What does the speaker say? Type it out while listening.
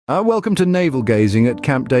Welcome to Navel Gazing at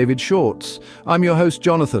Camp David Shorts. I'm your host,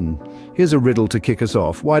 Johnathan. Here's a riddle to kick us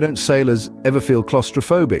off. Why don't sailors ever feel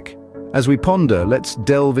claustrophobic? As we ponder, let's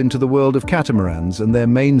delve into the world of catamarans and their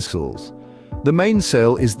mainsails. The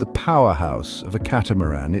mainsail is the powerhouse of a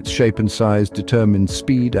catamaran. Its shape and size determine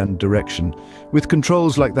speed and direction. With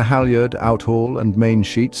controls like the halyard, outhaul, and main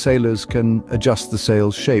sheet, sailors can adjust the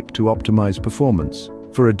sail's shape to optimize performance.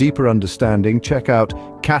 For a deeper understanding, check out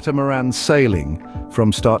Catamaran Sailing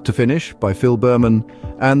from Start to Finish by Berman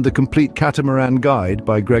and The Complete Catamaran Guide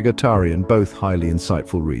by Gregor, both highly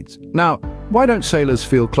insightful reads. Now, why don't sailors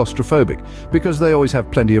feel claustrophobic? Because they always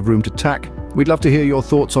have plenty of room to tack. We'd love to hear your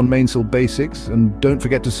thoughts on Mainsail Basics, and don't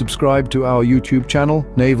forget to subscribe to our YouTube channel,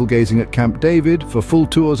 Navel Gazing at Camp David, for full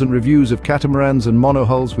tours and reviews of catamarans and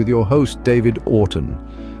monohulls with your host, David Orton.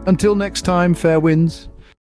 Until next time, fair winds.